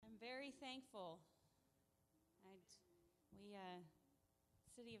thankful.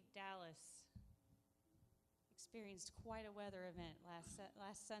 City of Dallas experienced quite a weather event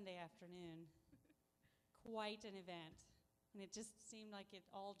last Sunday afternoon. Quite an event. And it just seemed like it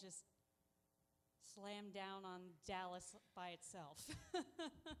all just slammed down on Dallas by itself.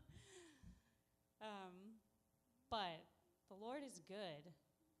 But the Lord is good.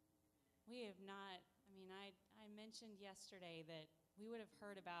 We have not, I mentioned yesterday that we would have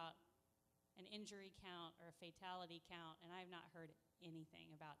heard about an injury count or a fatality count, and I have not heard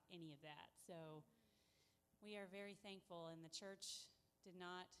anything about any of that. So we are very thankful, and the church did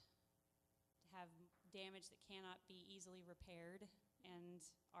not have damage that cannot be easily repaired, and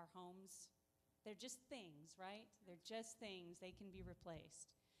our homes, they're just things, right? They're just things. They can be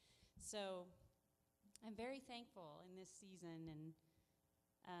replaced. So I'm very thankful in this season, and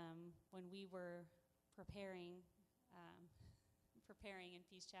when we were preparing in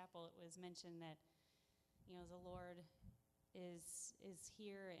Peace Chapel, it was mentioned that, the Lord is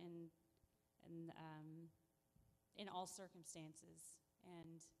here in all circumstances.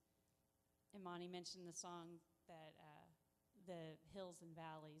 And Imani mentioned the song that the Hills and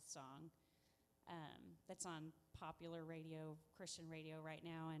Valleys song that's on popular radio, Christian radio right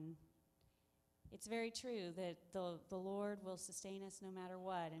now, and it's very true that the Lord will sustain us no matter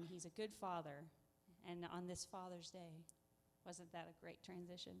what, and He's a good Father. And on this Father's Day, wasn't that a great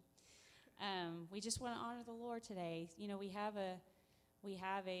transition? We just want to honor the Lord today. We have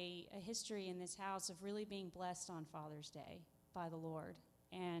a history in this house of really being blessed on Father's Day by the Lord,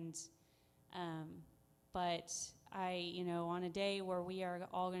 and but on a day where we are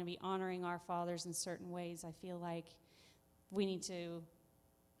all going to be honoring our fathers in certain ways, I feel like we need to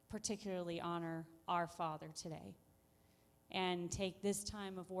particularly honor our Father today and take this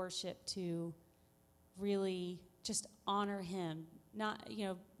time of worship to really just honor Him. Not,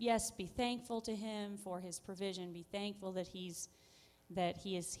 yes, be thankful to Him for His provision, be thankful that He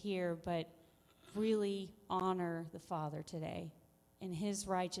is here, but really honor the Father today and His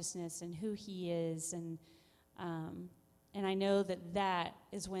righteousness and who He is, and I know that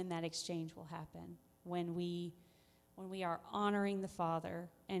is when that exchange will happen, when we are honoring the Father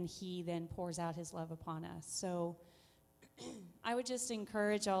and He then pours out His love upon us. So I would just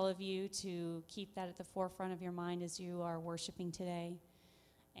encourage all of you to keep that at the forefront of your mind as you are worshiping today,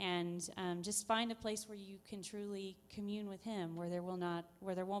 and just find a place where you can truly commune with Him, where there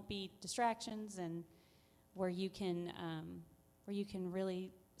won't be distractions, and where you can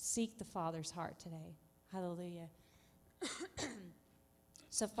really seek the Father's heart today. Hallelujah.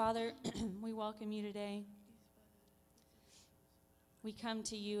 So, Father, we welcome you today. We come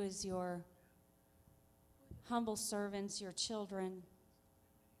to you as your humble servants, your children,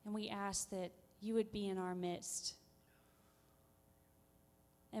 and we ask that you would be in our midst.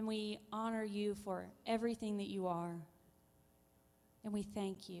 And we honor you for everything that you are, and we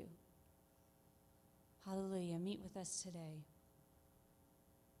thank you. Hallelujah. Meet with us today.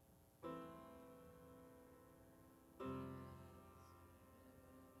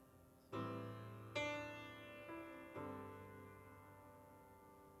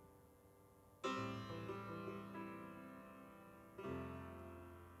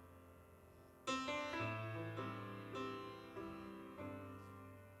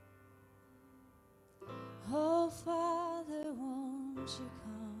 Oh, Father, won't you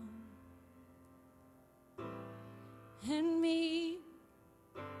come and meet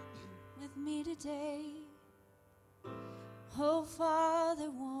with me today? Oh, Father,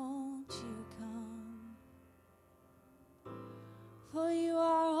 won't you come? For you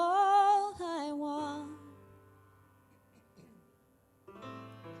are all I want.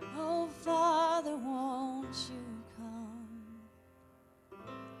 Oh, Father, won't you come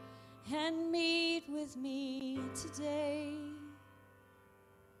and meet with me today?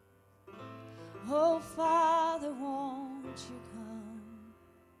 Oh, Father, won't you come?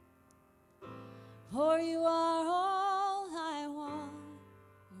 For you are all I want.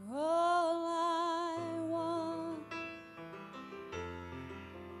 You're all I want.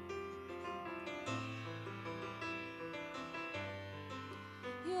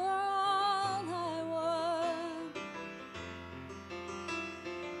 You're all I want.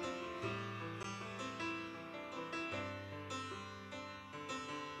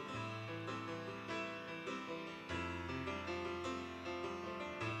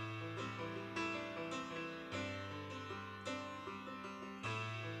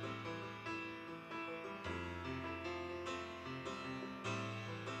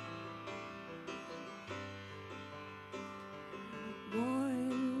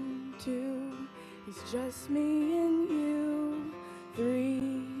 One, two, it's just me and you.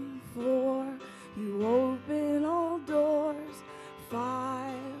 3, 4.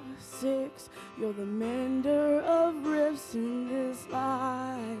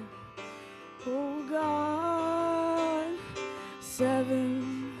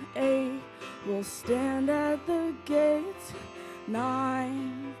 7, 8 will stand at the gates.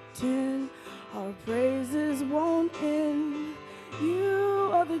 9, 10, our praises won't end. You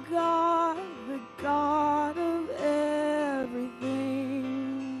are the God of everything,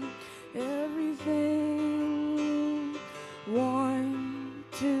 everything. 1,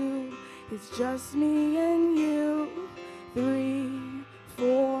 2, it's just me and you. 3,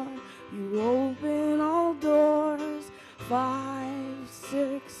 4, you open all doors. 5,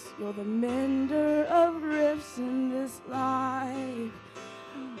 6, you're the mender of rifts in this life.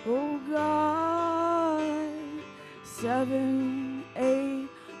 Oh God. 7, 8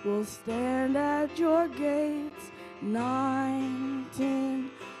 will stand at your gates. 9,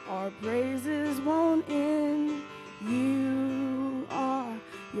 10, our praises won't end.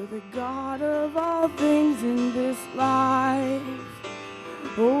 You're the God of all things in this life.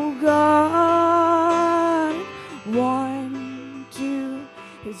 Oh God. 1, 2,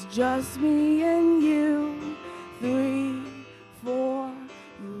 it's just me and you. 3, 4,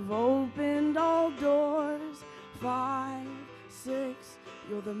 you've opened all doors. 5, 6,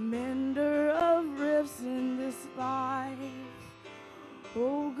 you're the mender of rifts in this life.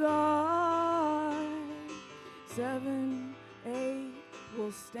 Oh God. 7, 8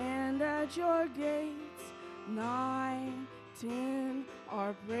 will stand at your gates. 9, 10,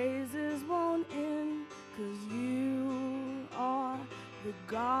 our praises won't end, 'cause you are the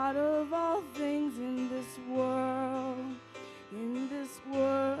God of all things in this world, in this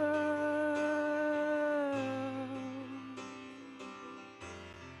world.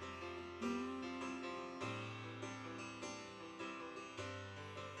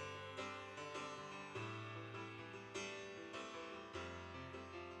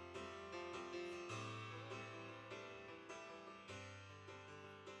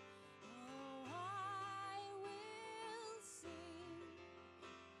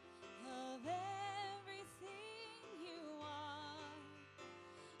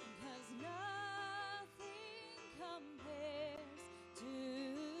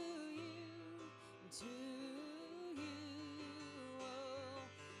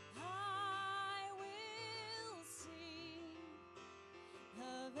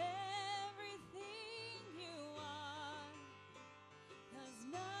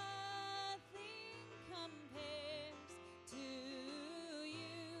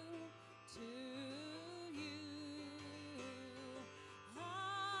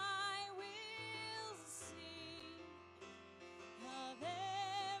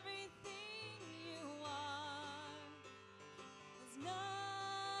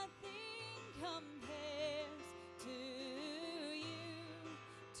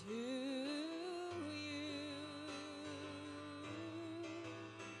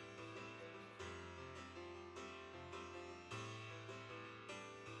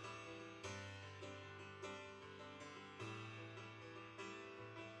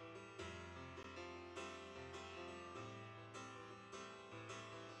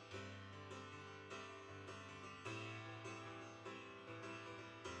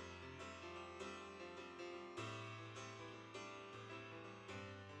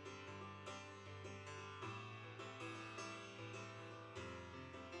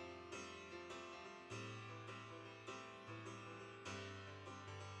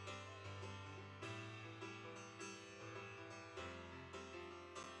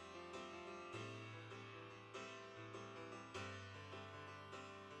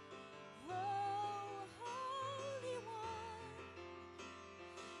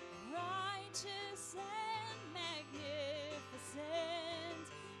 Righteous and magnificent,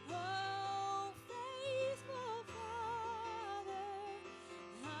 oh faithful Father,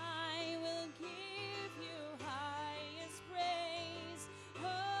 I will give you highest praise,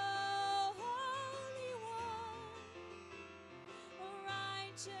 oh Holy One,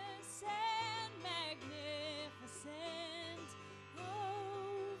 righteous and magnificent,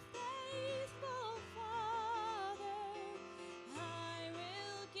 oh faithful Father, I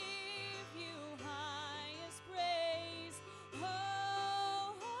will give you high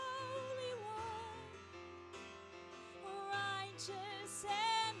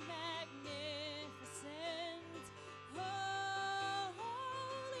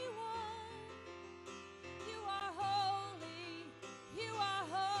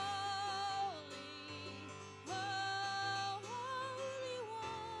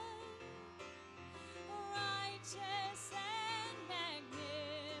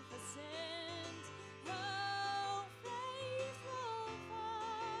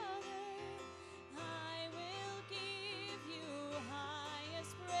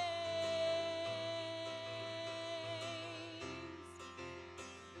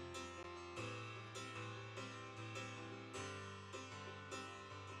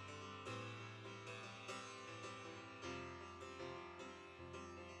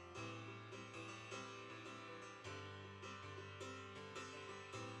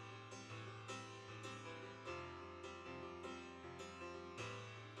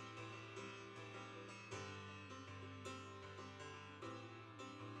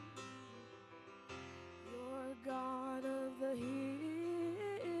the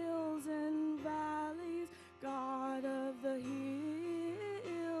hills and valleys, God of the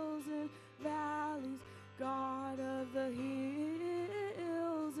hills and valleys, God of the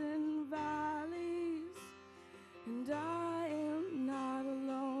hills and valleys. And I am not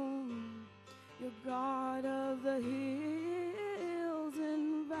alone. You're God of the hills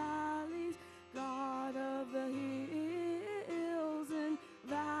and valleys, God of the hills and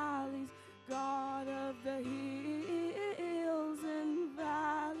valleys, God of the hills and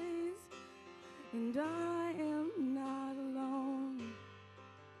valleys. And I am not alone.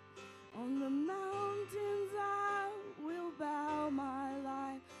 On the mountains I will bow my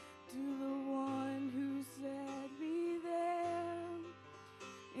life to the one who set me there.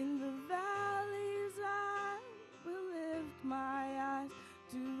 In the valleys I will lift my eyes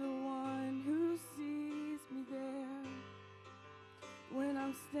to the one who sees me there. When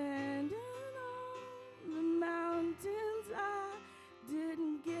I'm standing on the mountains, I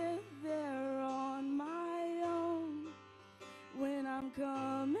didn't get there on my own. When I'm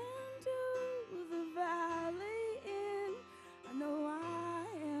coming to the valley end, I know I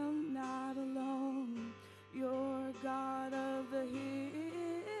am not alone. You're God of the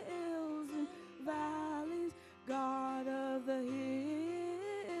hills and valleys, God of the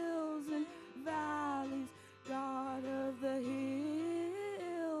hills and valleys, God of the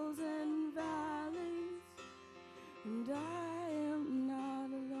hills and valleys. And I am not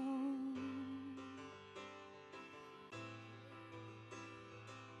alone.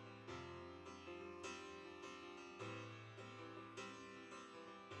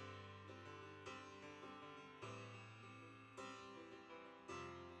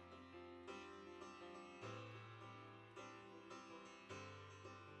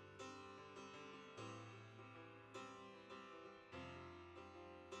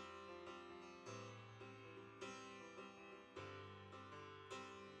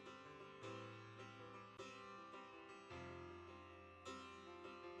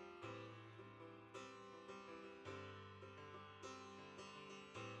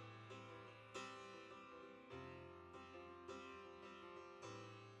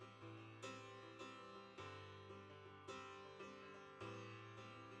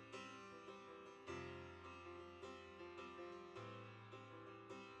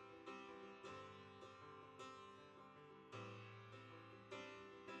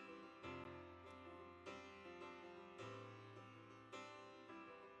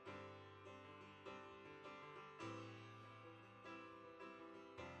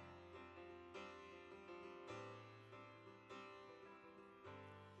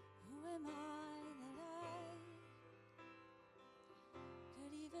 Who am I that I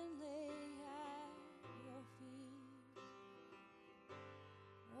could even lay at your feet?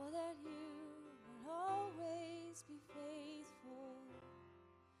 Or that you would always be faithful,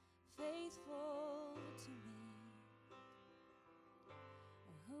 faithful to me.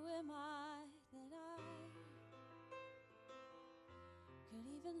 Or who am I that I could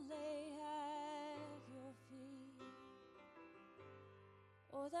even lay at your feet?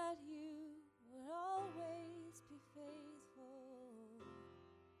 Or that you would always be faithful,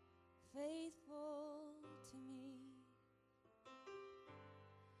 faithful to me.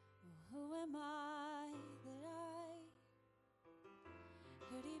 Well, who am I that I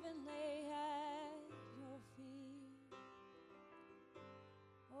could even lay at your feet?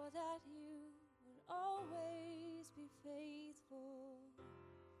 Or that you would always be faithful,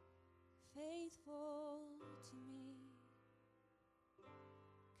 faithful to me.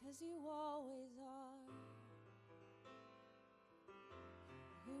 'Cause you always are.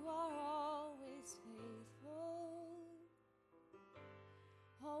 You are always faithful,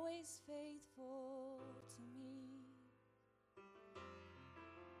 always faithful to me.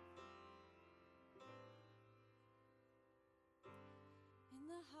 In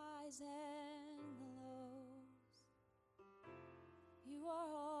the highs and the lows, you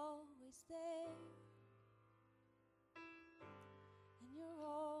are always there. And you're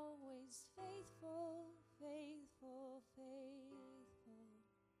always faithful, faithful, faithful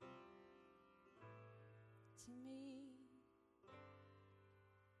to me.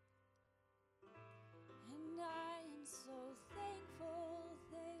 And I am so thankful,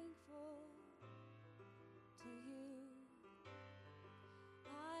 thankful to you.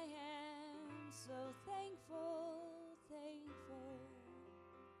 I am so thankful, thankful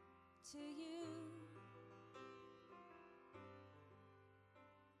to you.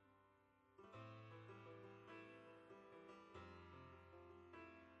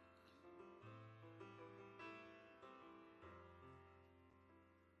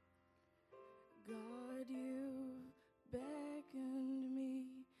 God, you've been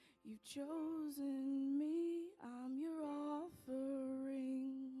chosen me, I'm your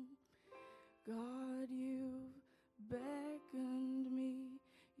offering. God, you've beckoned me,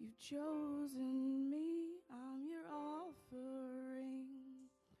 you've chosen me, I'm your offering.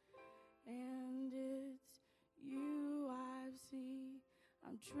 And it's you I see,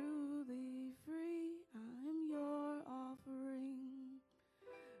 I'm truly free, I'm your offering.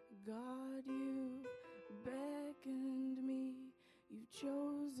 God, you've beckoned me, you've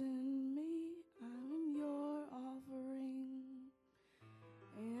chosen me, I'm your offering.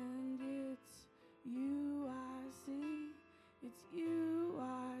 And it's you I see, it's you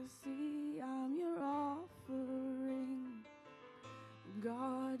I see, I'm your offering.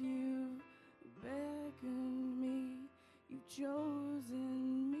 God, you've beckoned me, you've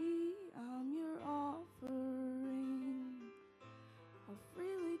chosen me, I'm your offering. I'll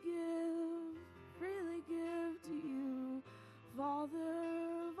freely give to you,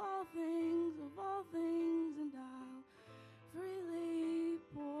 Father of all things, and I'll freely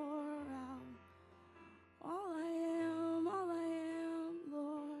pour out all I am,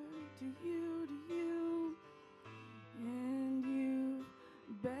 Lord, to you, and you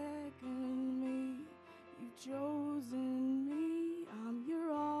beckon me, you've chosen me, I'm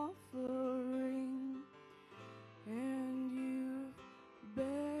your offering, and you've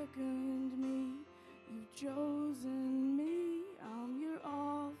beckoned me, you've chosen me, I'm your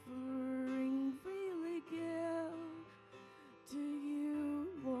offering, freely give to you,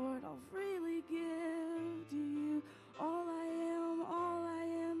 Lord, I'll freely give to you, all I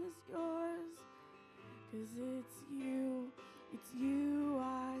am is yours, 'cause it's you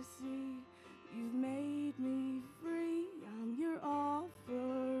I see, you've made me free, I'm your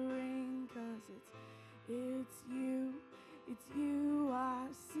offering, 'cause it's you I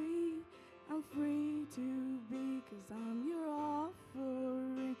see, I'm free to be, 'cause I'm your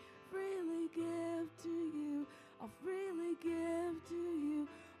offering, freely give to you, I'll freely give to you,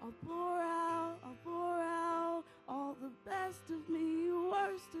 I'll pour out all the best of me,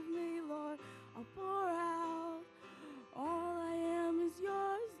 worst of me, Lord, I'll pour out, all I am is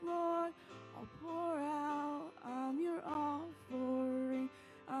yours, Lord, I'll pour out, I'm your offering,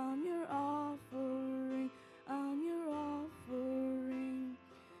 I'm your offering, I'm your offering,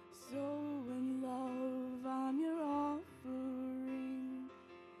 so in love, I'm your offering,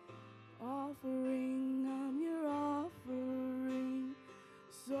 I'm your offering,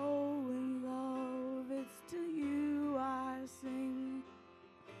 so in love, it's to you I sing,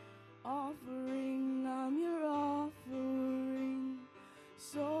 offering, I'm your offering,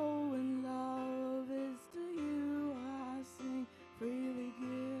 so in love, it's to you I sing, freely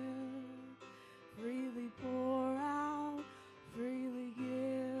give, freely pour out, freely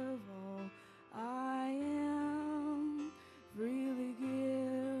give all I am, freely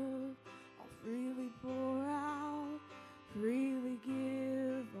give, I'll freely pour out, freely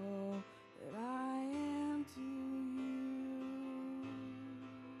give all that I am to you.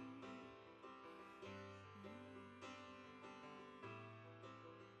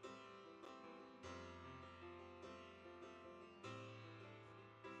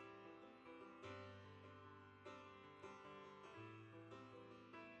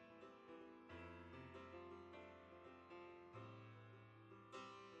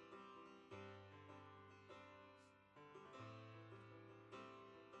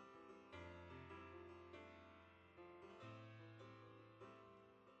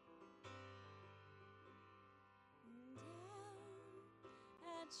 Down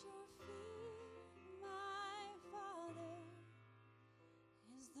at your feet, my Father,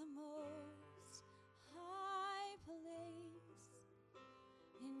 is the most high place.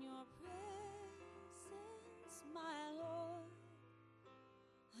 In your presence, my Lord,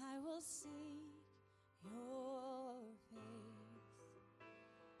 I will seek your face.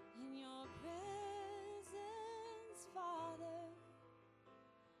 In your presence, Father,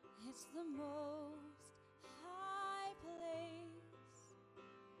 it's the most high place.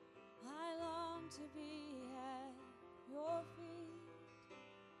 I long to be at your feet,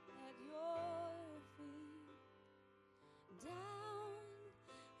 at your feet. Down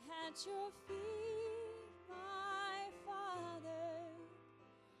at your feet, my Father,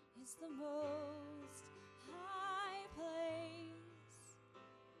 is the most high place.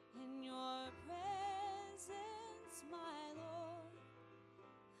 In your presence, my Lord,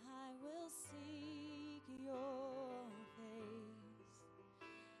 I will seek your face.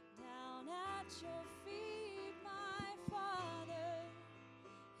 Down at your feet, my Father,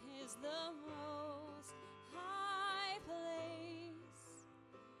 is the most high place.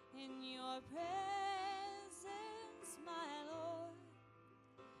 In your presence,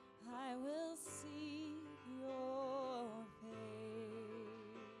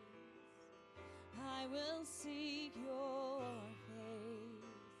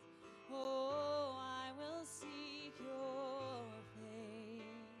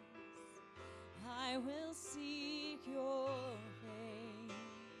 I will seek your face.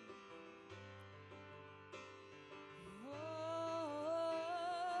 Oh,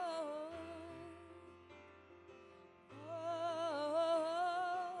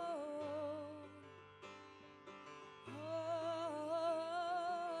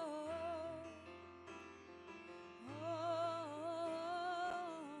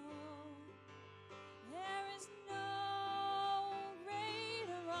 there is no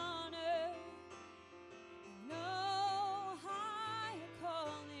greater honor, no higher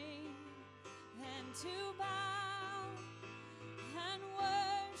calling than to bow and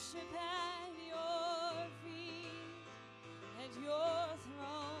worship at your feet, at your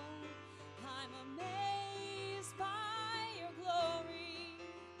throne. I'm amazed by your glory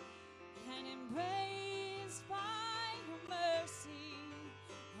and embraced by your mercy.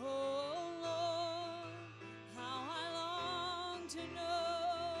 Oh Lord, how I long to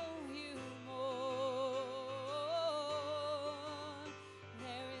know you more.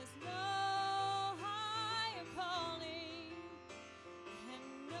 There is no higher calling and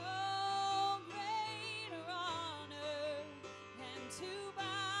no greater honor than to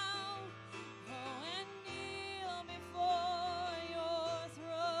bow, oh, and kneel before your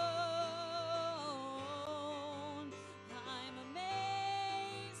throne. I'm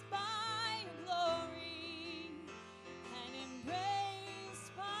amazed by your glory and embraced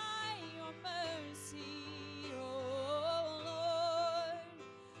by your mercy. Oh Lord,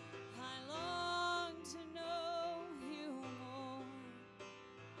 I long to know you more.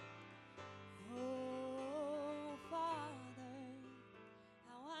 Oh Father,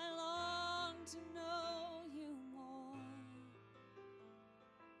 how I long to know you more.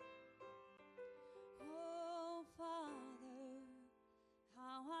 Oh Father,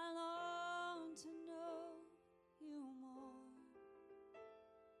 how I long to know you more.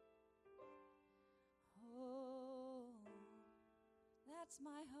 Oh, that's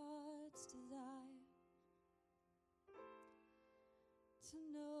my heart's desire, to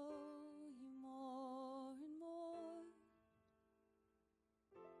know you more and more.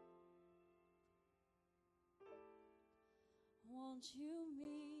 Won't you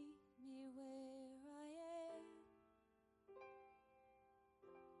meet me where I am?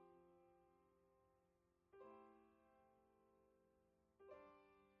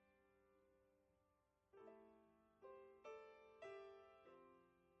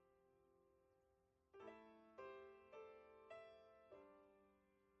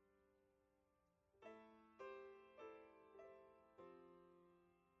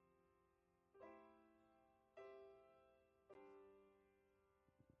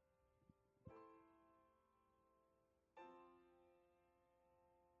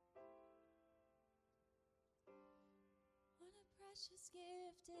 What a precious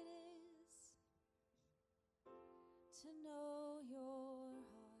gift it is to know your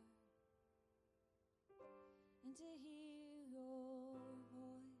heart and to hear your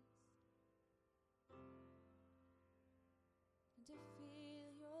voice and to feel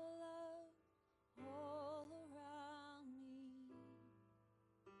your love all around me.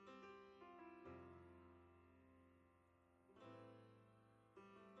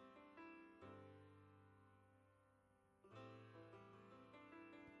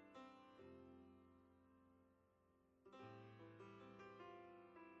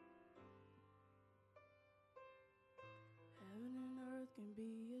 Heaven and earth can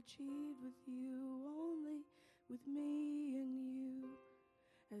be achieved with you, only with me and you,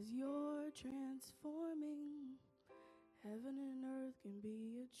 as you're transforming. Heaven and earth can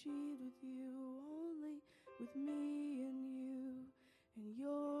be achieved with you, only with me and you, and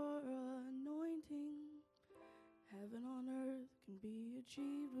your anointing. Heaven on earth can be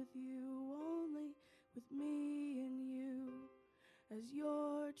achieved with you, only with me and you, as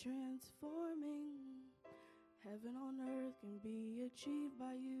you're transforming. Heaven on earth can be achieved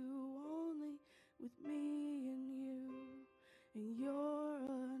by you, only with me and you, and your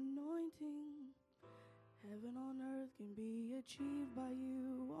anointing. Heaven on earth can be achieved by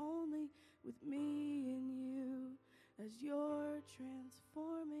you, only with me and you, as you're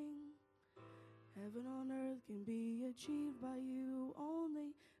transforming. Heaven on earth can be achieved by you,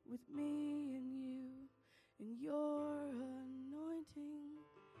 only with me and you, and your anointing.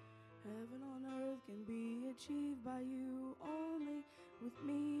 Heaven on earth can be achieved by you, only with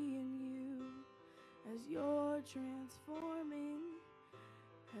me and you, as you're transforming.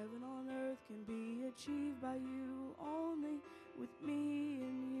 Heaven on earth can be achieved by you, only with me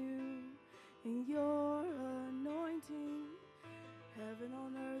and you, and your anointing. Heaven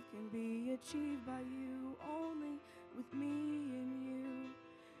on earth can be achieved by you, only with me and you,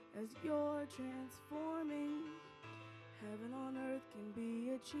 as as you're transforming. Heaven on earth can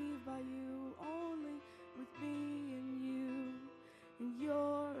be achieved by you, only with me and you and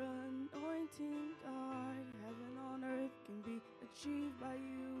your anointing, God. Heaven on earth can be achieved by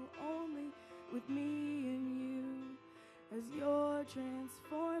you, only with me and you as you're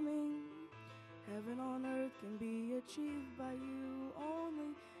transforming. Heaven on earth can be achieved by you,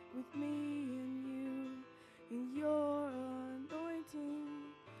 only with me and you and your anointing.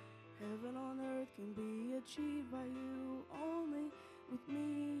 Heaven on earth can be achieved by you, only with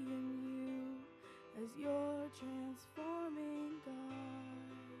me and you as you're transforming, God.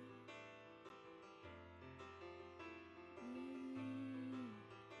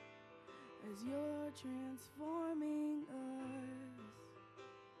 As you're transforming us.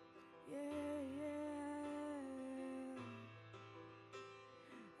 Yeah, yeah.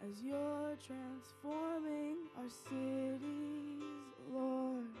 As you're transforming our cities,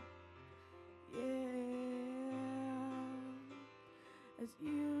 Lord. Yeah. As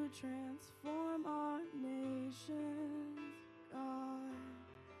you transform our nations, God.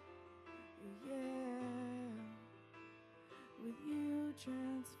 Yeah. With you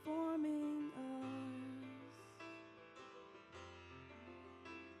transforming us.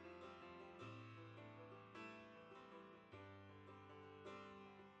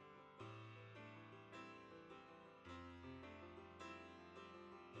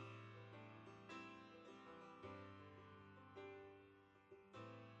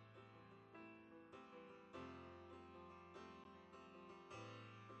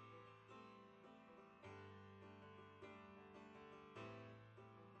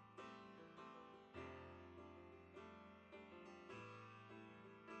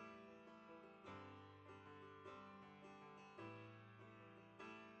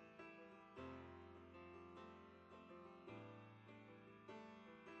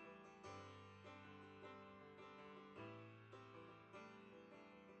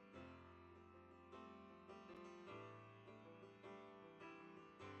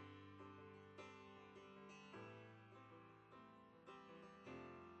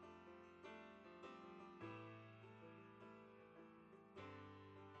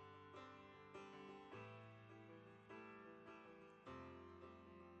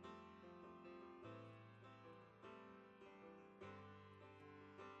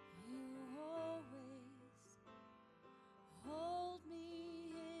 You always hold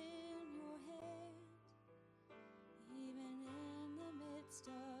me in your hand, even in the midst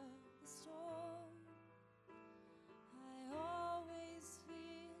of the storm. I always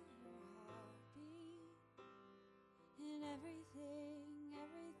feel your heartbeat in everything,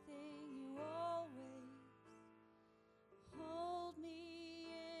 everything. You always hold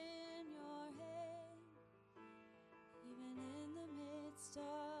me in your hand, even in the midst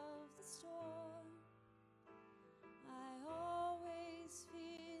of the storm. I always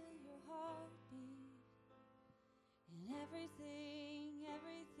feel your heartbeat in everything,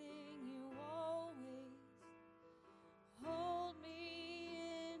 everything. You always hold me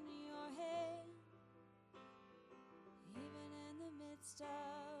in your hand, even in the midst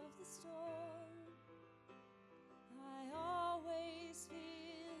of the storm. I always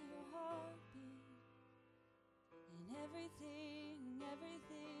feel your heartbeat in everything,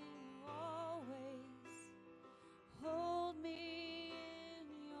 everything. You always hold me in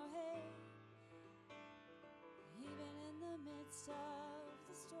your hand, even in the midst of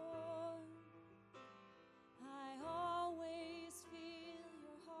the storm. I always feel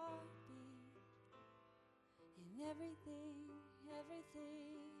your heartbeat in everything,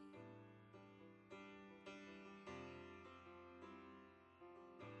 everything.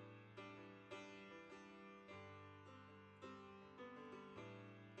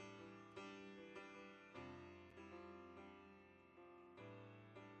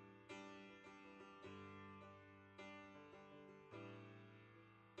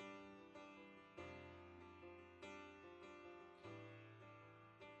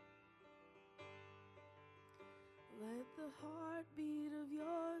 Let the heartbeat of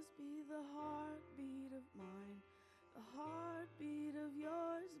yours be the heartbeat of mine. The heartbeat of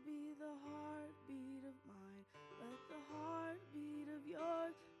yours be the heartbeat of mine. Let the heartbeat of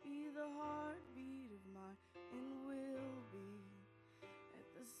yours be the heartbeat of mine, and will be at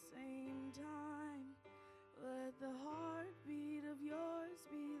the same time. Let the heartbeat of yours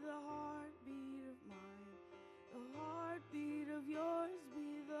be the heartbeat of mine. The heartbeat of yours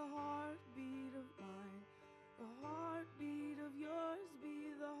be the heartbeat of mine. The heartbeat of yours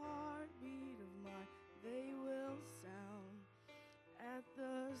be the heartbeat of mine. They will sound at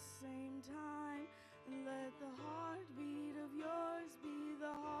the same time. And let the heartbeat of yours be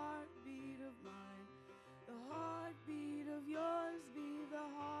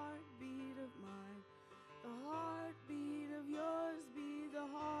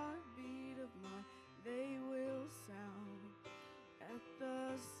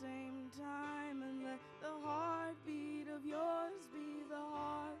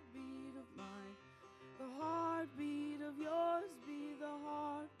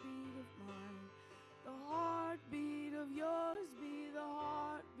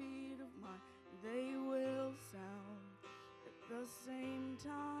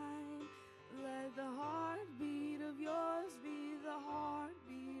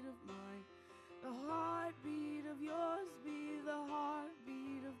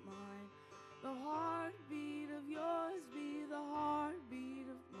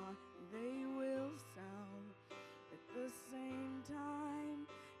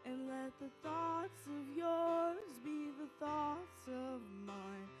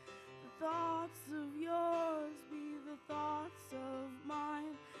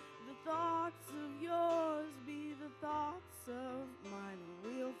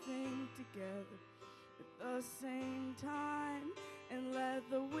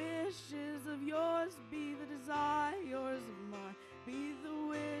yours be the desires of mine. Be the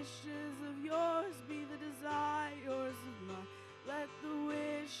wishes of yours be the desires of mine. Let the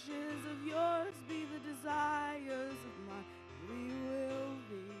wishes of yours be the desires of mine. We will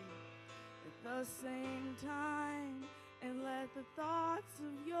be at the same time. And let the thoughts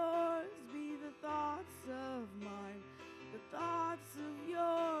of yours be the thoughts of mine. The thoughts of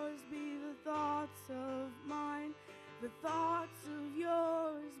yours be the thoughts of mine. The thoughts of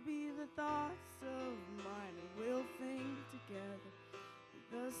yours be the thoughts of mine. And we'll think together at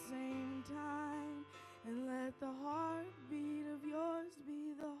the same time. And let the heartbeat of yours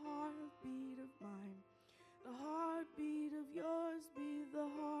be the heartbeat of mine. The heartbeat of yours be the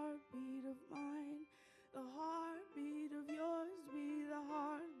heartbeat of mine. The heartbeat of yours be the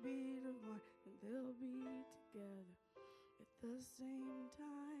heartbeat of mine. And they'll be together at the same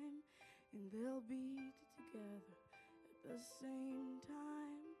time. And they'll be together at the same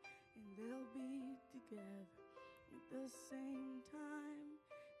time. And they'll be together at the same time.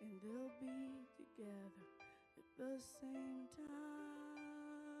 And they'll be together at the same time.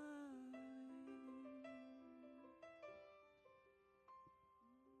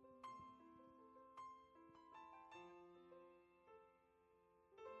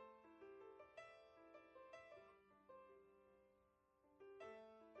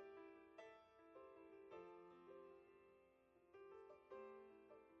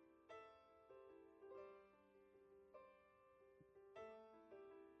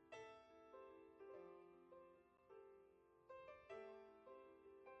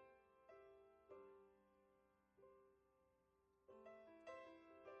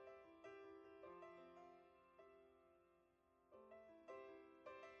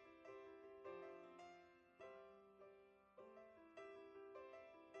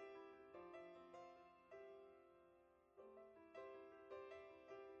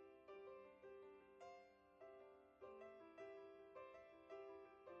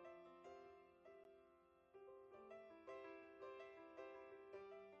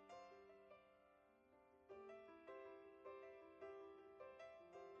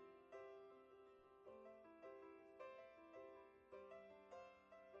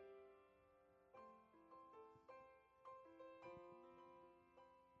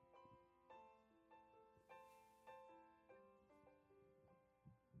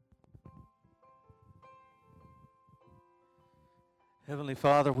 Heavenly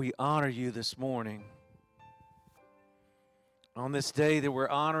Father, we honor you this morning. On this day that we're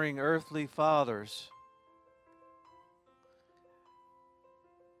honoring earthly fathers,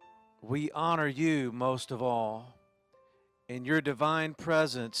 we honor you most of all in your divine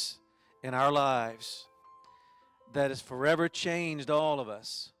presence in our lives that has forever changed all of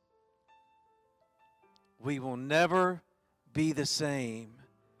us. We will never be the same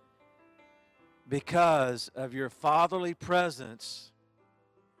because of your fatherly presence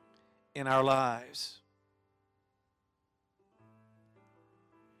in our lives.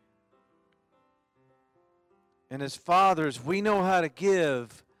 And as fathers, we know how to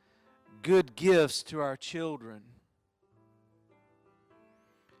give good gifts to our children.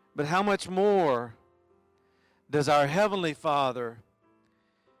 But how much more does our Heavenly Father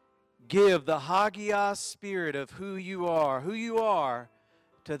give the Hagios spirit of who you are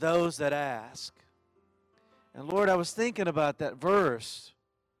to those that ask? And Lord, I was thinking about that verse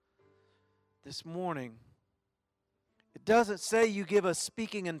this morning. It doesn't say you give us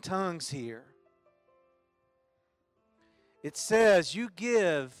speaking in tongues here. It says you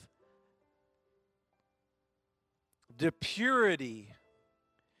give the purity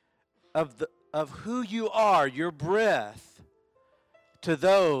of who you are, your breath, to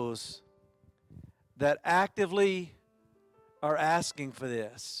those that actively are asking for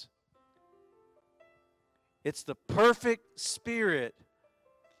this. It's the perfect spirit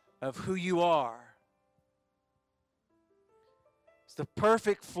of who you are. It's the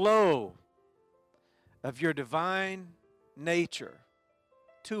perfect flow of your divine nature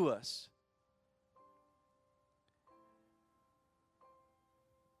to us.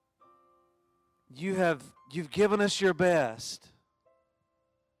 You've given us your best.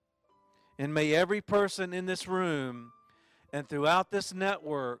 And may every person in this room and throughout this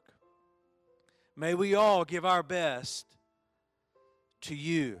network, may we all give our best to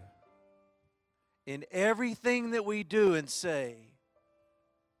you in everything that we do and say.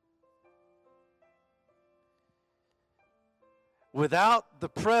 Without the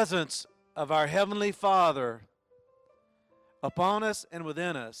presence of our Heavenly Father upon us and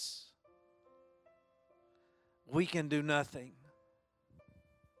within us, we can do nothing.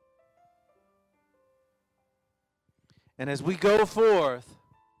 And as we go forth,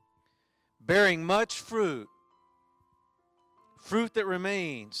 bearing much fruit, fruit that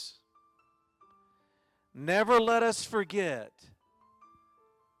remains. Never let us forget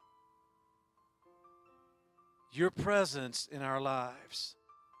your presence in our lives.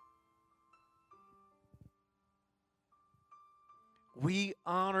 We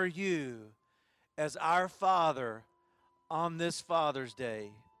honor you as our Father on this Father's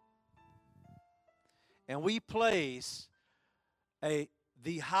Day. And we place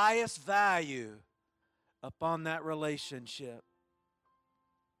the highest value upon that relationship.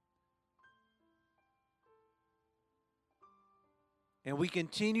 And we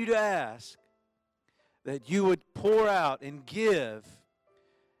continue to ask that you would pour out and give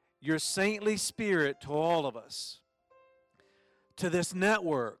your saintly spirit to all of us, to this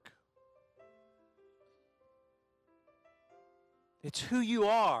network. It's who you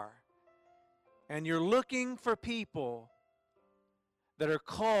are. And you're looking for people that are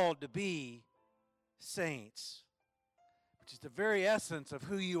called to be saints, which is the very essence of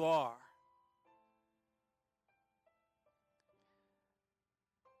who you are.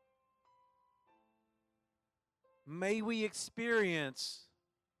 May we experience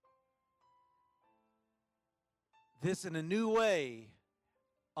this in a new way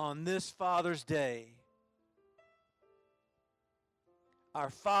on this Father's Day. Our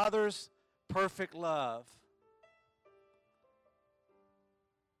Father's perfect love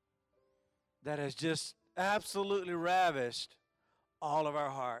that has just absolutely ravished all of our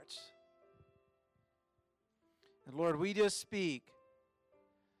hearts. And Lord, we just speak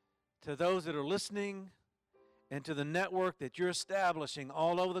to those that are listening and to the network that you're establishing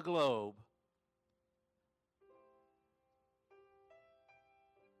all over the globe,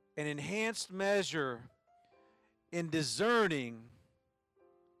 an enhanced measure in discerning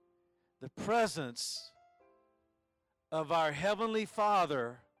the presence of our Heavenly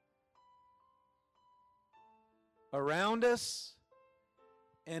Father around us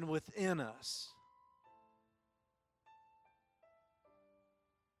and within us.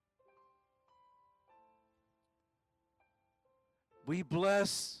 We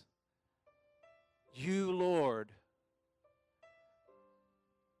bless you, Lord,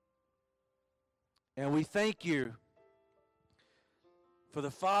 and we thank you for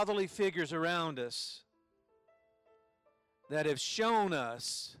the fatherly figures around us that have shown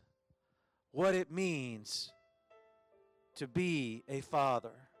us what it means to be a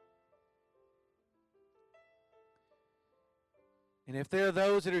father. And if there are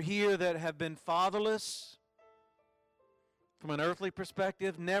those that are here that have been fatherless from an earthly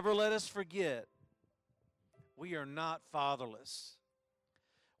perspective, never let us forget we are not fatherless.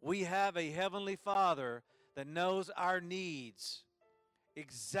 We have a Heavenly Father that knows our needs,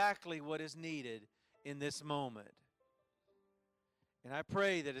 exactly what is needed in this moment. And I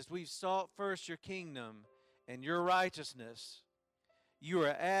pray that as we've sought first your kingdom and your righteousness, you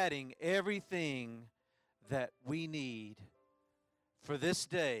are adding everything that we need for this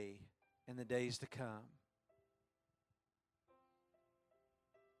day and the days to come.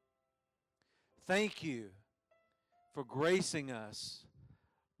 Thank you for gracing us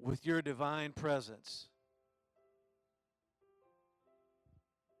with your divine presence.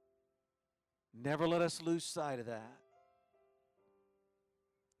 Never let us lose sight of that.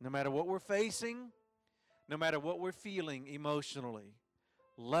 No matter what we're facing, no matter what we're feeling emotionally,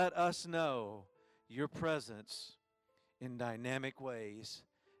 let us know your presence in dynamic ways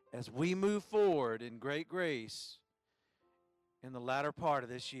as we move forward in great grace in the latter part of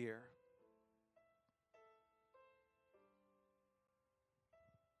this year.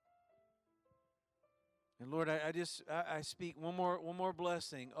 And Lord, I speak one more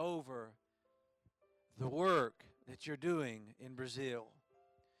blessing over the work that you're doing in Brazil.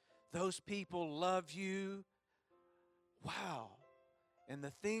 Those people love you. Wow. And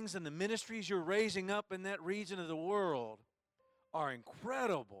the things and the ministries you're raising up in that region of the world are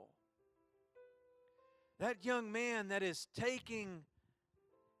incredible. That young man that is taking,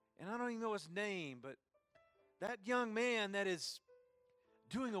 and I don't even know his name, but that young man that is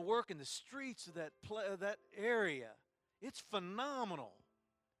doing a work in the streets of that area, it's phenomenal.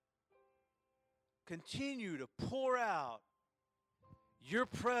 Continue to pour out your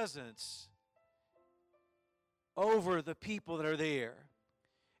presence over the people that are there.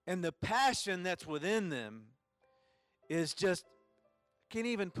 And the passion that's within them is just, can't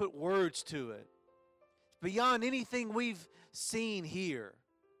even put words to it. It's beyond anything we've seen here.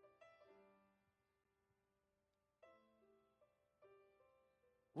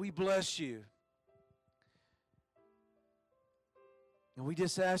 We bless you. And we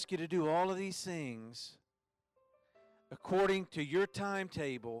just ask you to do all of these things according to your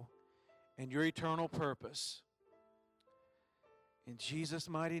timetable and your eternal purpose. In Jesus'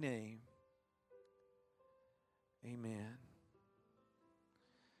 mighty name, amen.